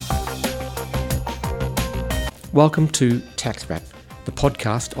Welcome to Tax Wrap, the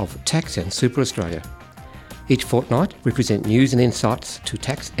podcast of Tax and Super Australia. Each fortnight, we present news and insights to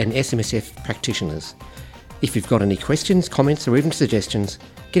tax and SMSF practitioners. If you've got any questions, comments or even suggestions,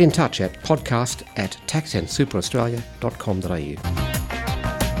 get in touch at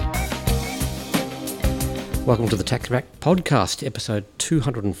podcast@taxandsuperaustralia.com.au. Welcome to the Tax Wrap podcast, episode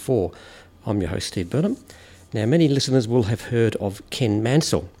 204. I'm your host, Steve Burnham. Now, many listeners will have heard of Ken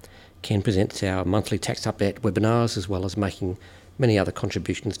Mansell. Ken presents our monthly tax update webinars as well as making many other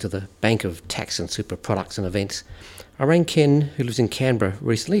contributions to the bank of tax and super products and events. I rang Ken, who lives in Canberra,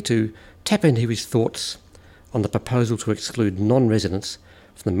 recently to tap into his thoughts on the proposal to exclude non-residents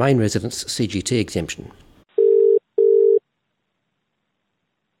from the main residence CGT exemption.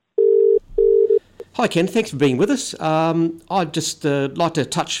 Hi Ken, thanks for being with us. I'd just like to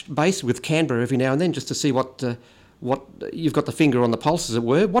touch base with Canberra every now and then just to see what you've got the finger on the pulse, as it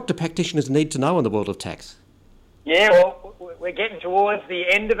were. What do practitioners need to know in the world of tax? Yeah, well, we're getting towards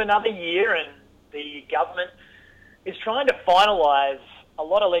the end of another year and the government is trying to finalise a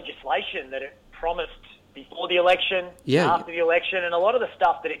lot of legislation that it promised before the election, after the election, and a lot of the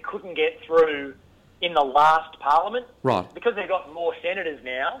stuff that it couldn't get through in the last parliament. Right. Because they've got more senators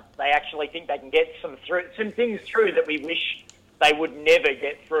now, they actually think they can get some things through that we wish they would never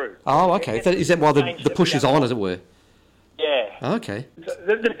get through. Oh, okay. Is that why the push is on, as it were? Yeah. Okay. So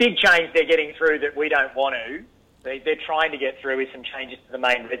the big change they're getting through that we don't want to, they're trying to get through is some changes to the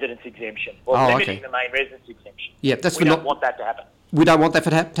main residence exemption. Limiting the main residence exemption. Yeah, we don't want that to happen. We don't want that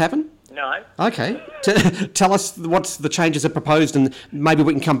to happen? No. Okay. Tell us what's the changes are proposed and maybe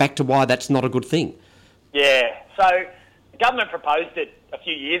we can come back to why that's not a good thing. Yeah. So the government proposed it a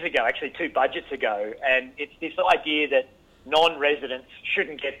few years ago, actually 2 budgets ago, and it's this idea that non-residents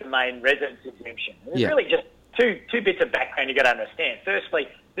shouldn't get the main residence exemption. There's really just two bits of background you've got to understand. Firstly,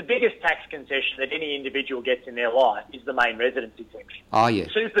 the biggest tax concession that any individual gets in their life is the main residence exemption. Oh, yeah.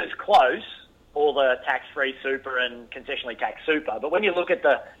 Super's close, all the tax-free super and concessionally taxed super, but when you look at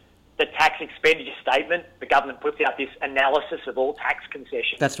the tax expenditure statement, the government puts out this analysis of all tax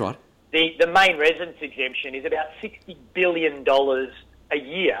concessions. That's right. The main residence exemption is about $60 billion a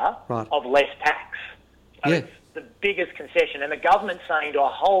year of less tax. So it's the biggest concession. And the government's saying to a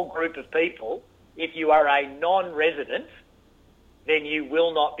whole group of people, if you are a non-resident, then you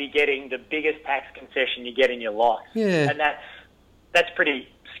will not be getting the biggest tax concession you get in your life. Yeah. And that's pretty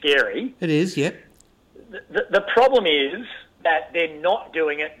scary. It is, yep. The problem is that they're not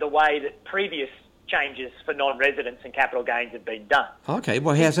doing it the way that previous changes for non-residents and capital gains have been done. Okay,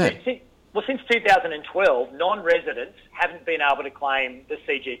 well, how's that? Since 2012, non-residents haven't been able to claim the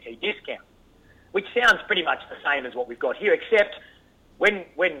CGT discount, which sounds pretty much the same as what we've got here, except when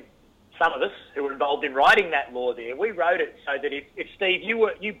some of us who were involved in writing that law there, we wrote it so that if Steve, you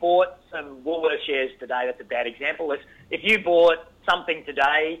bought some Woolworths shares today, that's a bad example. If you bought something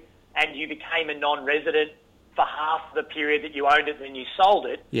today and you became a non-resident for half the period that you owned it and you sold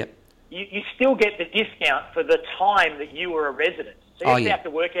it, you still get the discount for the time that you were a resident. So you have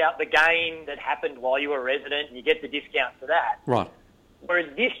to work out the gain that happened while you were a resident and you get the discount for that. Right. Whereas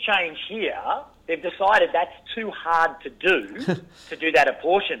this change here, they've decided that's too hard to do, to do that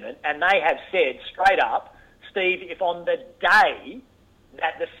apportionment, and they have said straight up, Steve, if on the day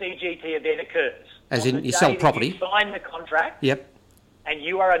that the CGT event occurs, as in you sell property, you sign the contract, and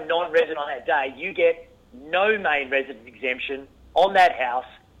you are a non-resident on that day, you get no main residence exemption on that house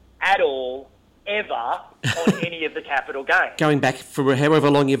at all, ever, on any of the capital gains. Going back for however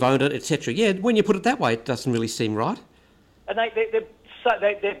long you've owned it, etc. Yeah, when you put it that way, it doesn't really seem right. And they're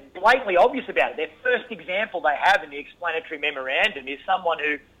blatantly obvious about it. Their first example they have in the explanatory memorandum is someone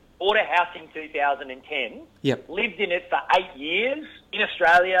who bought a house in 2010, lived in it for 8 years in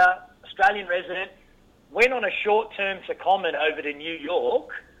Australia, Australian resident, went on a short-term secondment over to New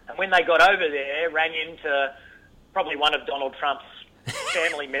York, and when they got over there, ran into probably one of Donald Trump's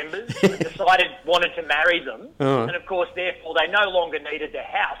family members and wanted to marry them. And of course, therefore, they no longer needed the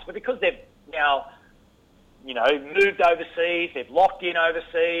house. But because they've now, moved overseas, they've locked in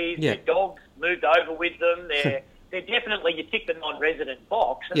overseas, their dogs moved over with them, they're definitely, you tick the non-resident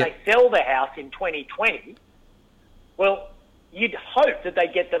box, and they sell the house in 2020. Well, you'd hope that they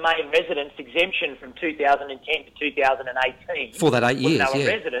get the main residence exemption from 2010 to 2018. For that 8 years, when they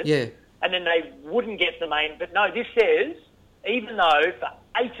were residents, and then they wouldn't get the main... But no, this says, even though for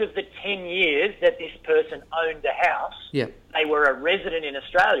 8 of the 10 years that this person owned the house, they were a resident in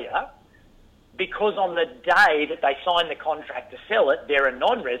Australia, because on the day that they sign the contract to sell it, they're a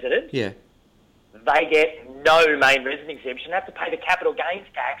non-resident, they get no main resident exemption. They have to pay the capital gains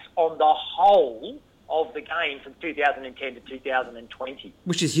tax on the whole of the gain from 2010 to 2020.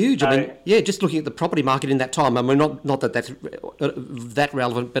 Which is huge. So, I mean, yeah, just looking at the property market in that time, I mean, not that that's that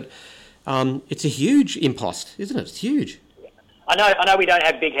relevant, but it's a huge impost, isn't it? It's huge. I know we don't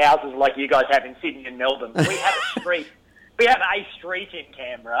have big houses like you guys have in Sydney and Melbourne. We have a street. We have a street in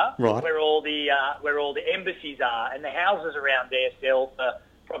Canberra where all the embassies are, and the houses around there sell for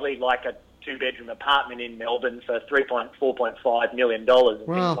probably like a 2-bedroom apartment in Melbourne for $4.5 million and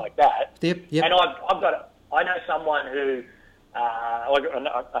things like that. Yep. And I know someone who I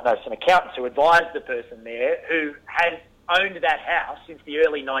know some accountants who advised the person there who has owned that house since the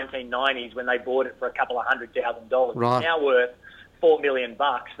early 1990s when they bought it for a couple of $100,000. Right. It's now worth $4 million.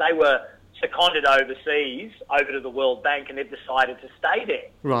 They were seconded overseas over to the World Bank, and they've decided to stay there.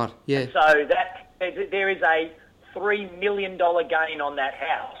 Right. Yeah. And so there is a $3 million gain on that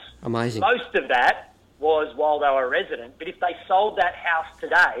house. Amazing. Most of that was while they were a resident, but if they sold that house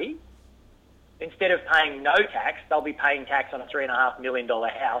today, instead of paying no tax, they'll be paying tax on a $3.5 million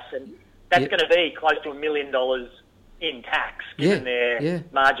house, and that's going to be close to $1 million in tax, given their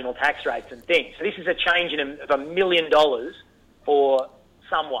marginal tax rates and things. So this is a change of $1 million for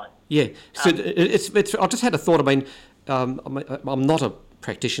someone. Yeah. So I just had a thought. I mean, I'm not a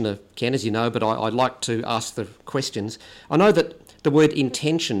practitioner, Ken, as you know, but I like to ask the questions. I know that the word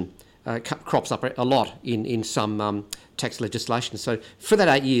intention crops up a lot in some tax legislation. So for that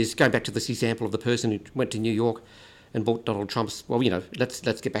 8 years, going back to this example of the person who went to New York and bought Donald Trump's, well, let's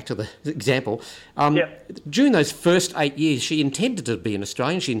get back to the example. During those first 8 years, she intended to be an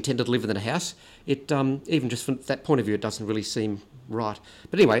Australian. She intended to live in a house. It even just from that point of view, it doesn't really seem right.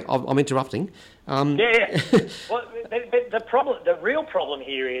 But anyway, I'm interrupting. Well, the real problem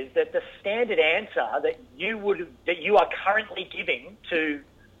here is that the standard answer that you are currently giving to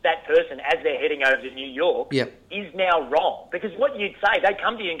that person as they're heading over to New York is now wrong. Because what you'd say, they'd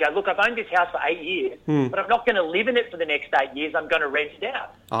come to you and go, look, I've owned this house for 8 years, but I'm not going to live in it for the next 8 years. I'm going to rent it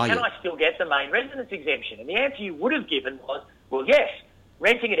out. Can I still get the main residence exemption? And the answer you would have given was, well, yes,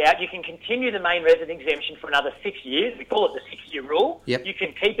 renting it out, you can continue the main residence exemption for another 6 years. We call it the 6-year rule. You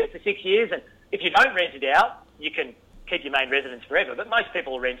can keep it for 6 years, and if you don't rent it out, you can keep your main residence forever. But most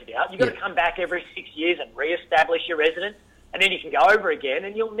people will rent it out. You've got to come back every 6 years and re-establish your residence. And then you can go over again,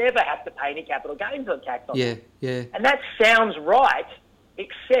 and you'll never have to pay any capital gains on tax on it. And that sounds right,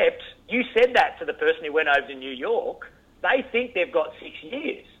 except you said that to the person who went over to New York. They think they've got 6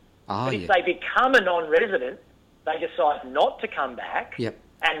 years. But if they become a non-resident, they decide not to come back,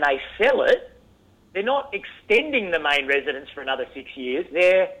 and they sell it, they're not extending the main residence for another 6 years.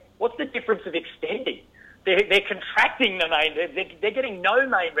 What's the difference of extending? They're contracting the main. They're getting no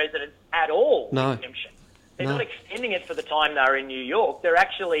main residence at all exemption. They're not extending it for the time they were in New York. They're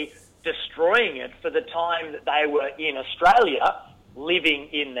actually destroying it for the time that they were in Australia, living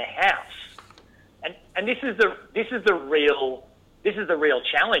in the house. And this is the real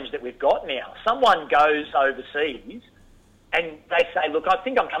challenge that we've got now. Someone goes overseas and they say, look, I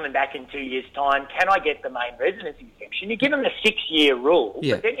think I'm coming back in 2 years' time. Can I get the main residence exemption? You give them the 6-year rule,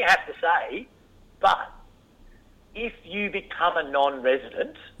 but then you have to say, but if you become a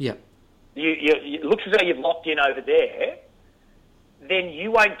non-resident, it looks as though you've locked in over there, then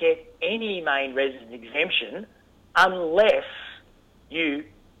you won't get any main residence exemption unless you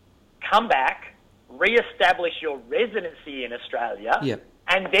come back, re-establish your residency in Australia,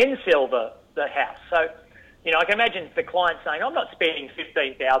 and then sell the house. So, I can imagine the client saying, I'm not spending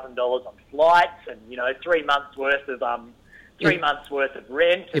 $15,000 on flights and, 3 months worth of 3 months worth of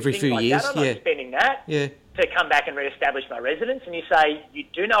rent every few years. I'm not spending that to come back and re-establish my residence. And you say, you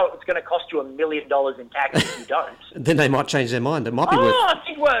do know it's going to cost you $1 million in tax if you don't. Then they might change their mind. It might be worth... I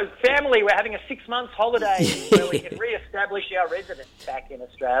think we're having a 6 months holiday where we can re-establish our residence back in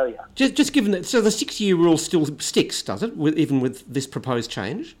Australia. Just given that, so the 6-year rule still sticks, does it? Even with this proposed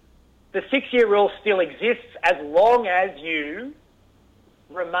change? The 6-year rule still exists as long as you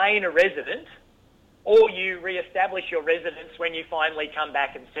remain a resident or you re-establish your residence when you finally come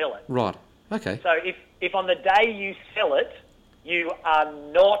back and sell it. Right. Okay. So if on the day you sell it, you are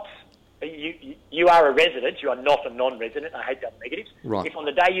not... You are a resident, you are not a non-resident. I hate double negatives. Right. If on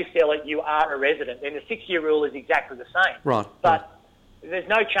the day you sell it, you are a resident, then the 6-year rule is exactly the same. Right. But there's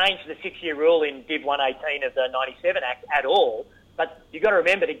no change to the 6-year rule in Div 118 of the 97 Act at all. But you've got to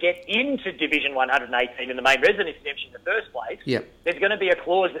remember, to get into Division 118 in the main residence exemption in the first place, there's going to be a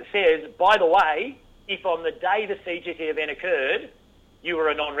clause that says, by the way, if on the day the CGT event occurred, you were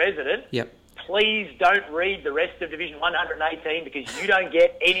a non-resident, please don't read the rest of Division 118 because you don't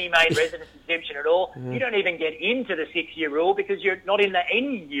get any main residence exemption at all. You don't even get into the 6-year rule because you're not in the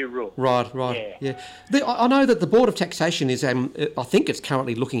any-year rule. Right. Yeah. I know that the Board of Taxation is, I think it's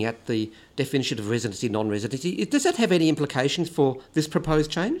currently looking at the definition of residency, non-residency. Does that have any implications for this proposed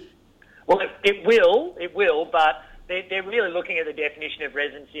change? Well, it will, but they're really looking at the definition of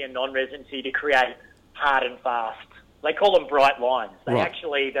residency and non-residency to create hard and fast. They call them bright lines. They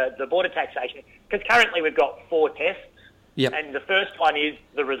actually, the Board of Taxation, because currently we've got 4 tests, and the first one is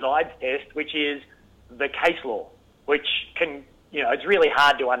the resides test, which is the case law, which can, it's really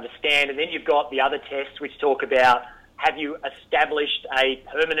hard to understand. And then you've got the other tests which talk about, have you established a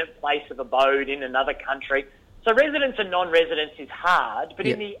permanent place of abode in another country? So residence and non-residence is hard, but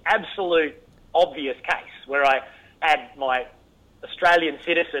in the absolute obvious case, where I had my Australian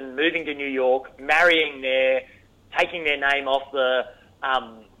citizen moving to New York, marrying there, taking their name off the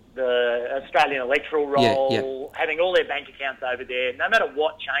Australian electoral roll, having all their bank accounts over there, no matter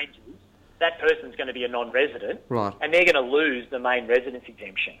what changes, that person's going to be a non-resident, and they're going to lose the main residence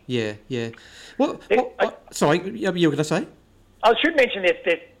exemption. Yeah. Sorry, you were going to say? I should mention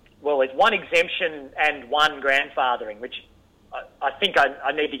there's one exemption and one grandfathering, which I think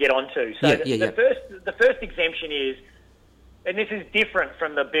I need to get onto. So the first exemption is, and this is different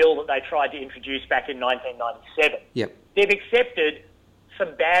from the bill that they tried to introduce back in 1997. They've accepted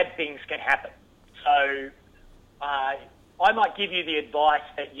some bad things can happen. So I might give you the advice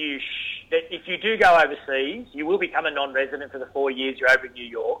that that if you do go overseas, you will become a non-resident for the 4 years you're over in New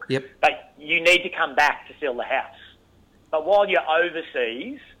York, but you need to come back to sell the house. But while you're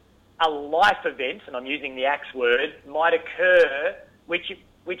overseas, a life event, and I'm using the axe word, might occur, which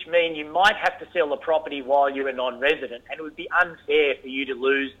mean you might have to sell the property while you're a non-resident, and it would be unfair for you to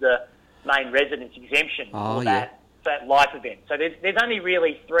lose the main residence exemption for that life event. So there's only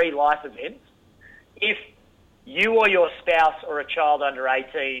really 3 life events. If you or your spouse or a child under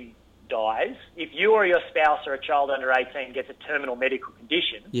 18 dies, if you or your spouse or a child under 18 gets a terminal medical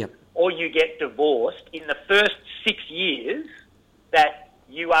condition, or you get divorced in the first 6 years that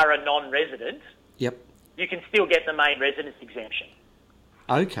you are a non-resident, you can still get the main residence exemption.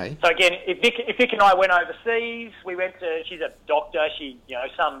 Okay. So again, if Vic and I went overseas, she's a doctor,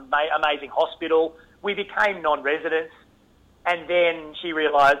 some amazing hospital, we became non-residents, and then she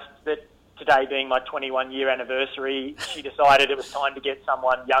realised that today being my 21-year anniversary, she decided it was time to get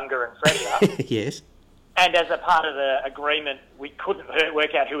someone younger and fresher. Yes. And as a part of the agreement, we couldn't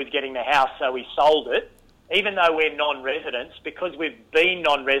work out who was getting the house, so we sold it. Even though we're non-residents, because we've been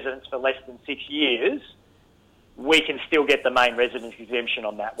non-residents for less than 6 years, we can still get the main residence exemption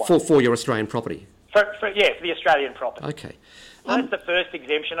on that one. For your Australian property? For the Australian property. Okay. So that's the first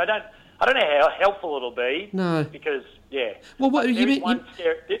exemption. I don't know how helpful it'll be. No. Because, Well, what you mean?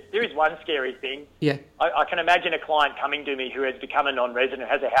 There is one scary thing. Yeah. I can imagine a client coming to me who has become a non-resident,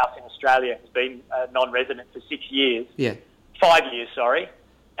 has a house in Australia, has been a non-resident for 6 years. 5 years, sorry.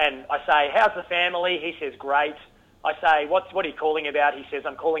 And I say, how's the family? He says, great. I say, what are you calling about? He says,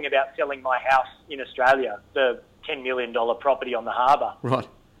 I'm calling about selling my house in Australia, the $10 million property on the harbour. Right.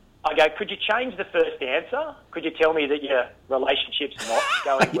 I go, could you change the first answer? Could you tell me that your relationship's not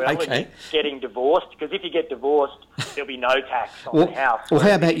going well and you're getting divorced? Because if you get divorced, there'll be no tax on the house. Well,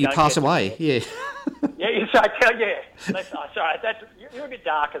 how about you pass away? Sorry, you're a bit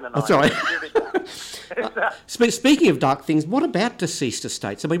darker than I am. That's all right. Speaking of dark things, what about deceased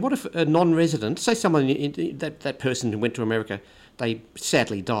estates? I mean, what if a non-resident, say someone, that person who went to America, they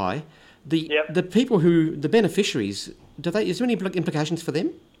sadly die, the people the beneficiaries, is there any implications for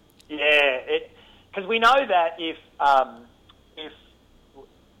them? Yeah, because we know that if I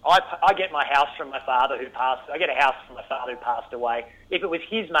get my house from my father who passed, I get a house from my father who passed away. If it was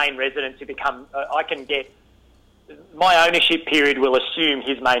his main residence, I can get, my ownership period will assume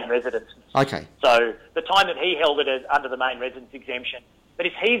his main residence. Okay. So the time that he held it as under the main residence exemption. But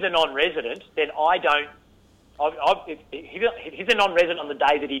if he's a non-resident, then I don't. If he's a non-resident on the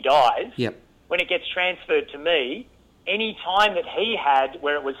day that he dies. When it gets transferred to me, any time that he had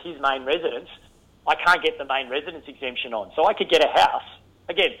where it was his main residence, I can't get the main residence exemption on. So I could get a house.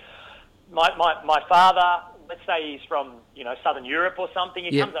 Again, my father, let's say he's from Southern Europe or something.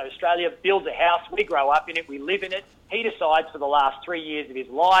 He comes to Australia, builds a house. We grow up in it. We live in it. He decides for the last 3 years of his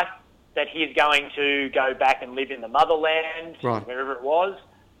life that he's going to go back and live in the motherland, wherever it was.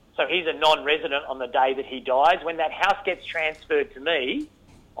 So he's a non-resident on the day that he dies. When that house gets transferred to me,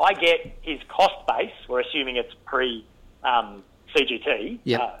 I get his cost base. We're assuming it's pre-CGT,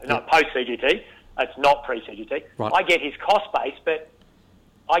 not post-CGT. It's not pre-CGT. Right. I get his cost base, but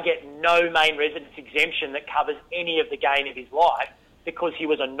I get no main residence exemption that covers any of the gain of his life because he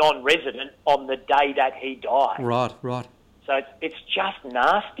was a non-resident on the day that he died. Right. So it's just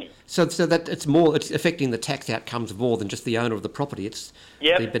nasty. So that it's affecting the tax outcomes more than just the owner of the property. It's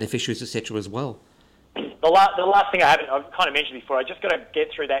the beneficiaries, etc. as well. The last thing I've kind of mentioned before, I just got to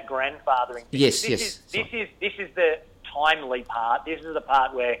get through that grandfathering thing. Yes. This is the timely part. This is the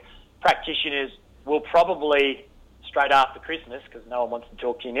part where practitioners will probably, straight after Christmas, because no one wants to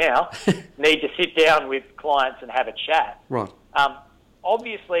talk to you now, need to sit down with clients and have a chat. Right.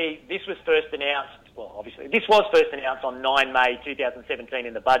 Obviously, this was first announced on 9 May 2017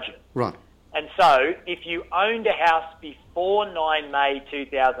 in the budget. Right. And so, if you owned a house before 9 May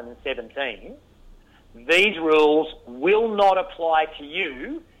 2017, these rules will not apply to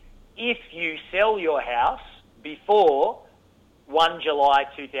you if you sell your house before 1 July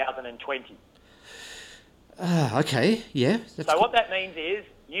 2020. Okay, yeah. So what that means is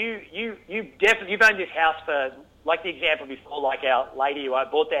you've owned this house for, like the example before, like our lady who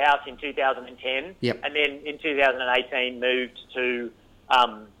bought the house in 2010, yep. and then in 2018 moved to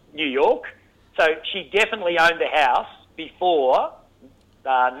New York. So she definitely owned the house before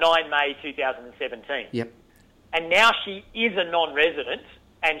 9 May 2017. Yep. And now she is a non-resident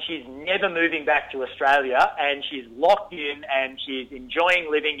and she's never moving back to Australia, and she's locked in and she's enjoying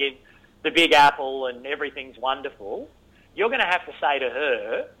living in the Big Apple and everything's wonderful. You're going to have to say to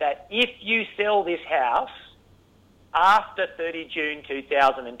her that if you sell this house after 30 June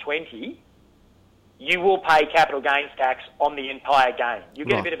 2020, you will pay capital gains tax on the entire gain. You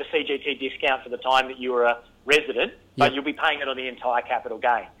get a bit of a CGT discount for the time that you were a resident, but you'll be paying it on the entire capital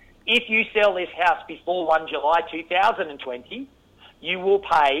gain. If you sell this house before 1 July 2020, you will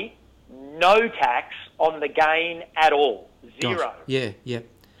pay no tax on the gain at all. Zero. Gosh. Yeah.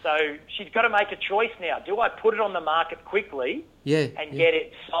 So she's got to make a choice now. Do I put it on the market quickly and get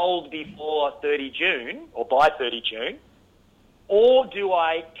it sold before 30 June or by 30 June? Or do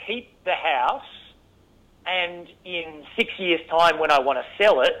I keep the house and in 6 years' time when I want to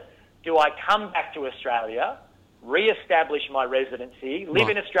sell it, do I come back to Australia, re-establish my residency, live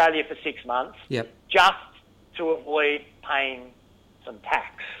in Australia for 6 months, just to avoid paying some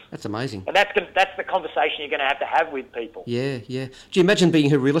tax? That's amazing. And that's the conversation you're going to have with people. Yeah. Do you imagine being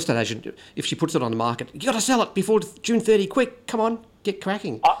her real estate agent if she puts it on the market? You got to sell it before June 30. Quick, come on, get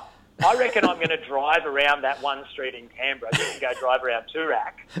cracking. I reckon I'm going to drive around that one street in Canberra. I'm going to go drive around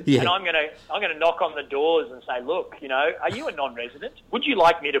Toorak, and I'm going to knock on the doors and say, look, are you a non-resident? Would you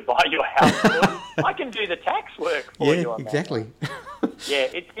like me to buy your house for you? I can do the tax work for you. Yeah, exactly.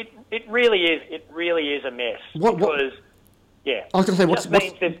 It really is. It really is a mess. Yeah, I was going to say,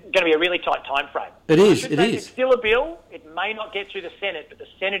 means there's going to be a really tight time frame. It is. It's still a bill. It may not get through the Senate, but the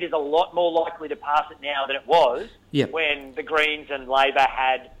Senate is a lot more likely to pass it now than it was when the Greens and Labor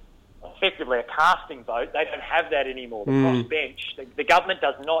had effectively a casting vote. They don't have that anymore. The crossbench, the government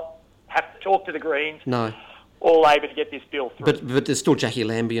does not have to talk to the Greens or Labor to get this bill through. But there's still Jackie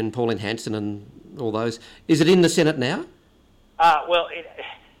Lambie and Pauline Hanson and all those. Is it in the Senate now?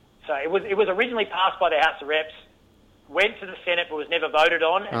 It was originally passed by the House of Reps, went to the Senate but was never voted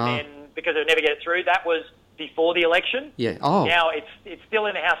on, and then because it would never get it through, that was before the election. Yeah. Now it's still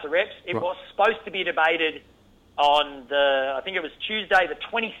in the House of Reps. It was supposed to be debated on I think it was Tuesday, the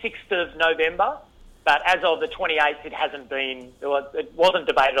 26th of November, but as of the 28th, it wasn't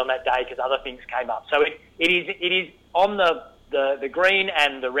debated on that day because other things came up. So it is on the green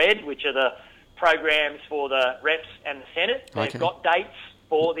and the red, which are the programs for the Reps and the Senate. They've got dates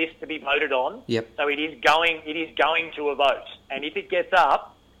for this to be voted on. Yep. So it is going to a vote. And if it gets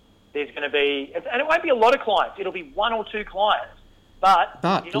up, there's going to be, and it won't be a lot of clients, it'll be one or two clients. But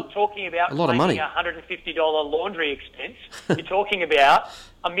you're not talking about a lot of money. a $150 laundry expense. You're talking about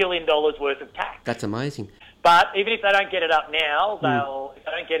 $1 million worth of tax. That's amazing. But even if they don't get it up now, if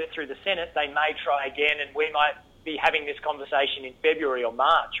they don't get it through the Senate, they may try again, and we might be having this conversation in February or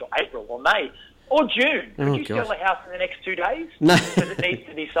March or April or May. Or June. Could you sell a house in the next 2 days? No. Because it needs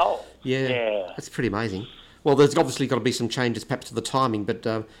to be sold. Yeah. That's pretty amazing. Well, there's obviously got to be some changes perhaps to the timing, but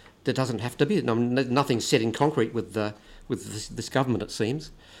there doesn't have to be. Nothing's set in concrete with this government, it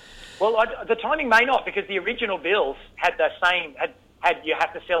seems. Well, the timing may not, because the original bills had the same, had you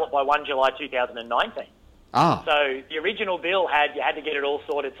have to sell it by 1 July 2019. So the original bill you had to get it all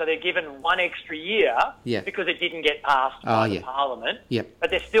sorted. So they're given 1 extra year because it didn't get passed by the Parliament. Yep. But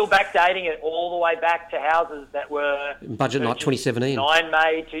they're still backdating it all the way back to houses that were budget night 2017. 9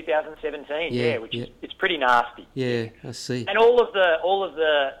 May 2017. Which is it's pretty nasty. Yeah, I see. And all of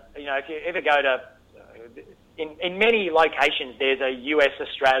the if you ever go to in many locations, there's a US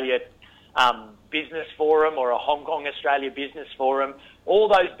Australia Business Forum or a Hong Kong Australia Business Forum, all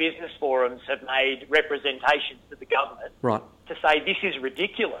those business forums have made representations to the government to say this is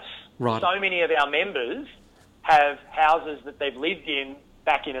ridiculous. So many of our members have houses that they've lived in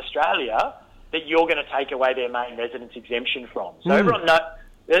back in Australia that you're going to take away their main residence exemption from. So everyone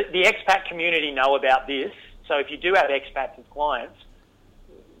the expat community know about this. So if you do have expats as clients,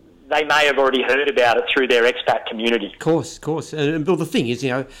 they may have already heard about it through their expat community. Of course. And Bill, the thing is,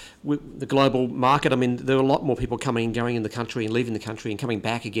 with the global market, I mean, there are a lot more people coming and going in the country and leaving the country and coming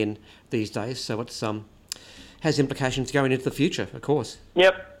back again these days. So it's has implications going into the future, of course.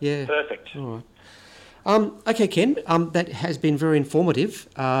 Yep. Yeah. Perfect. All right. Okay, Ken, that has been very informative.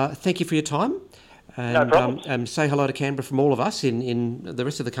 Thank you for your time. And, no problem. Say hello to Canberra from all of us in the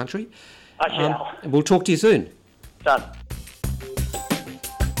rest of the country. I shall. We'll talk to you soon. Done.